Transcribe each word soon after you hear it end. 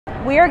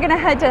We are gonna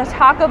head to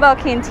Taco Bell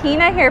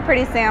Cantina here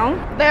pretty soon.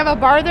 They have a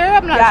bar there.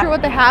 I'm not sure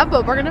what they have,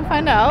 but we're gonna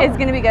find out. It's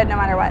gonna be good no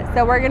matter what.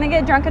 So we're gonna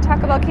get drunk at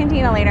Taco Bell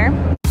Cantina later.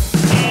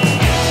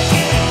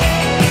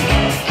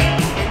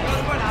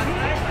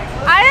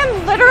 I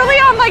am literally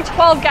on like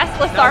 12 guest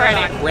lists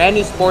already. Brand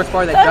new sports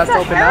bar that just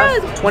opened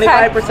up.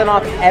 25%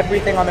 off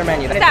everything on their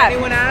menu. If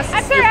anyone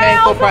asks, you're paying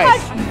full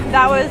price.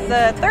 That was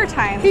the third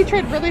time. He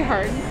tried really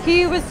hard.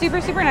 He was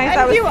super, super nice.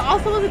 And he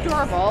also was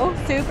adorable.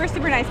 Super,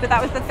 super nice, but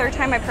that was the third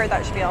time I've heard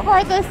that spiel.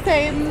 For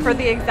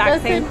the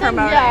exact same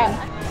promoting. Yeah.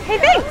 Hey,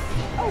 thanks.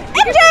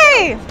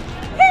 MJ!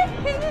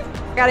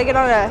 Gotta get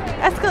on an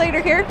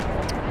escalator here.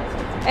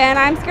 And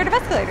I'm scared of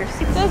escalators.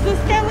 Does this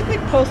guy look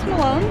like Post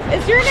Malone?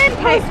 Is your name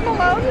Post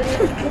Malone?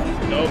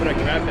 No, but I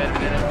can rap it.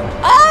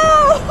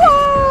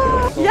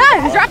 Oh!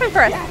 Yeah, he's rapping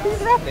for us. He's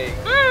rapping.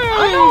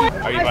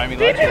 Are you buying me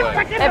lunch or what?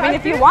 I mean,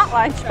 if you want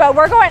lunch, but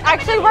we're going to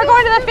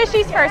the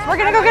fishies first. We're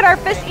gonna go get our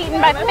fish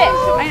eaten by fish.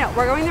 I know,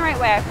 we're going the right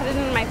way. I put it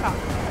in my phone.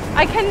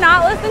 I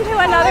cannot listen to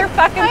another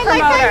fucking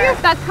promoter.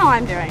 That's how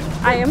I'm doing.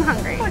 I am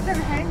hungry. I'm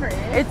hungry.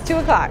 It's 2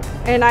 o'clock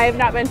and I have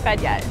not been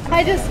fed yet.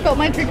 I just spilled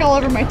my drink all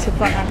over my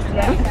tits on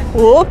accident.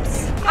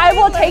 Whoops. I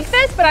will take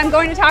this, but I'm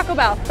going to Taco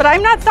Bell. But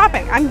I'm not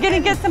stopping. I'm gonna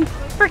get some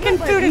freaking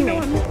food in me.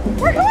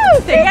 We're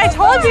close. See, I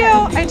told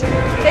you.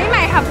 They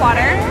might have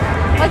water.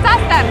 Let's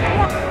ask them.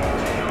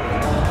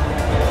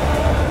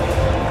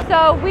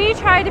 So we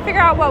tried to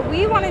figure out what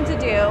we wanted to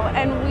do,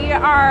 and we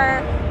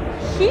are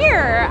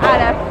here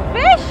at a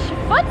fish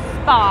foot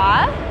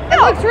spa. It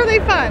looks really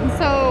fun,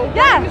 so we're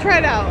gonna try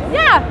it out.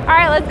 Yeah. All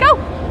right, let's go.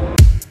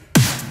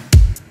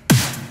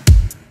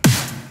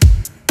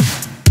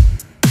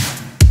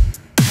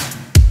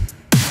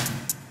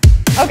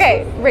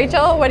 Okay,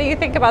 Rachel, what do you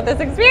think about this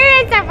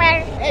experience so far?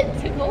 It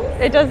tickles.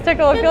 It does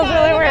tickle. It feels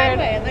really weird.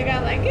 Like I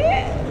like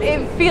it.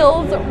 It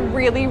feels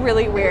really,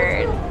 really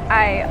weird.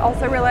 I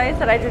also realized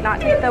that I did not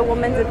take the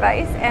woman's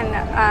advice and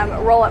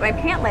roll up my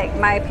pant leg.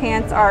 My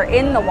pants are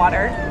in the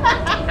water.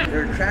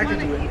 They're attracted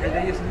to it and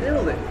they just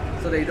nibble it.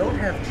 So they don't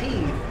have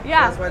teeth.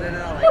 Yeah. That's why they're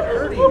not like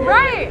hurting you.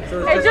 Right.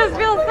 So it just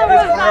feels so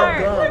bizarre.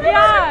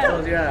 Yeah.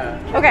 So, yeah.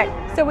 Okay,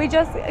 so we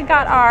just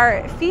got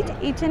our feet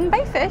eaten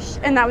by fish,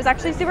 and that was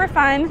actually super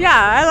fun. Yeah,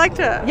 I liked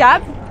it.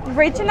 Yep.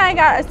 Rachel and I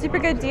got a super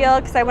good deal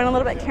because I went a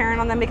little bit Karen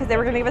on them because they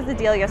were going to give us a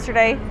deal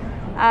yesterday.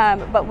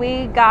 But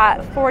we got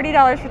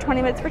 $40 for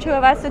 20 minutes for 2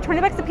 of us, so 20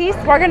 bucks a piece.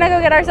 We're gonna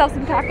go get ourselves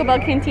some Taco Bell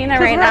Cantina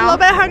right now. We're a little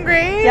bit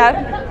hungry.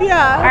 Yep.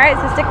 Yeah. All right,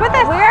 so stick with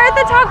us. We're at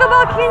the Taco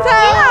Bell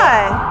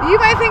Cantina. You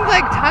might think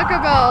like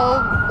Taco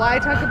Bell, why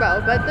Taco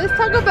Bell? But this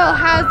Taco Bell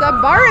has a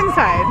bar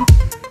inside.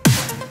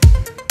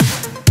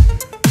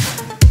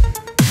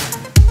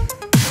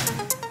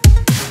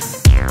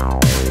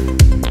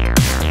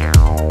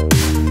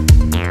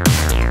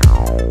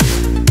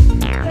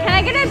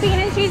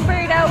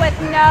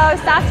 With no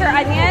sauce or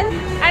onions,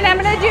 and I'm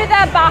gonna do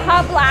the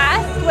Baja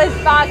Blast with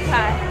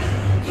vodka.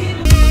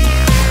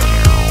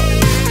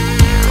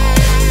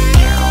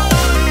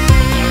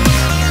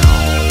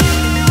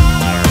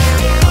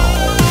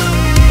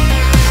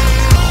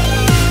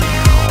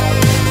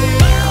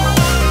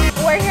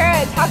 We're here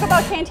at Taco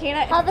Bell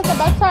Cantina. Having the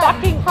best time.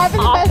 Fucking having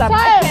awesome. The best time.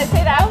 I can't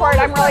say that word.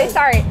 I'm really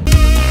sorry.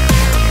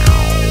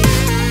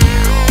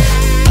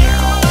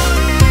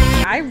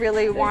 I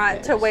really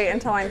want to wait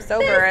until I'm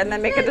sober and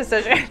then make a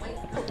decision.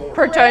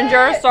 Pretend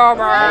you're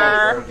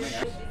sober.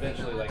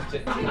 So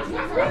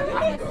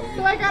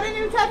I got a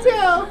new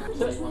tattoo.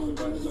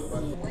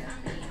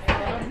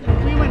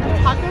 We went to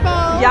Taco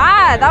Bell.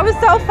 Yeah, that was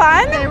so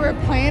fun. They were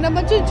playing a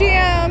bunch of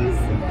jams,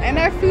 and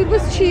our food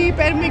was cheap,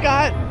 and we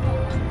got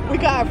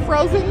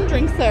frozen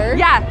drinks there.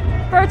 Yeah,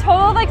 for a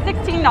total of like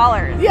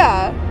 $16.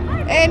 Yeah.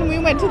 And we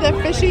went to the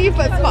fishy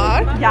foot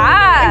spa.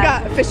 Yeah. And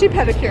got fishy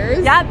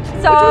pedicures. Yep.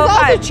 So which was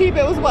also cheap.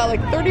 It was what,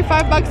 like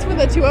 35 bucks for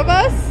the 2 of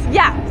us?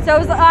 Yeah. So it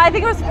was, I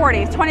think it was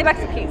 40. 20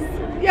 bucks a piece.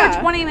 Yeah.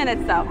 For 20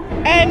 minutes though.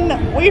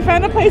 And we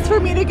found a place for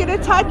me to get a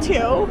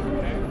tattoo.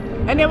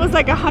 And it was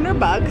like $100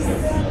 bucks.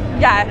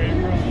 Yeah.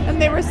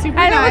 And they were super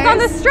nice. And it was on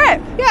the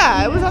strip.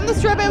 Yeah, it was on the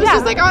strip. It was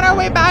just like on our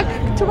way back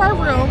to our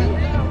room.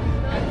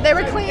 They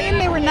were clean.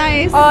 They were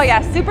nice. Oh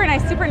yeah, super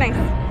nice, super nice.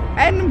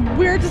 And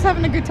we're just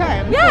having a good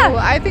time. Yeah. So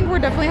I think we're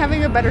definitely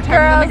having a better time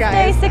Girls than the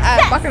guys Day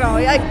at Bacchanal.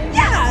 Like,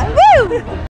 yeah, woo!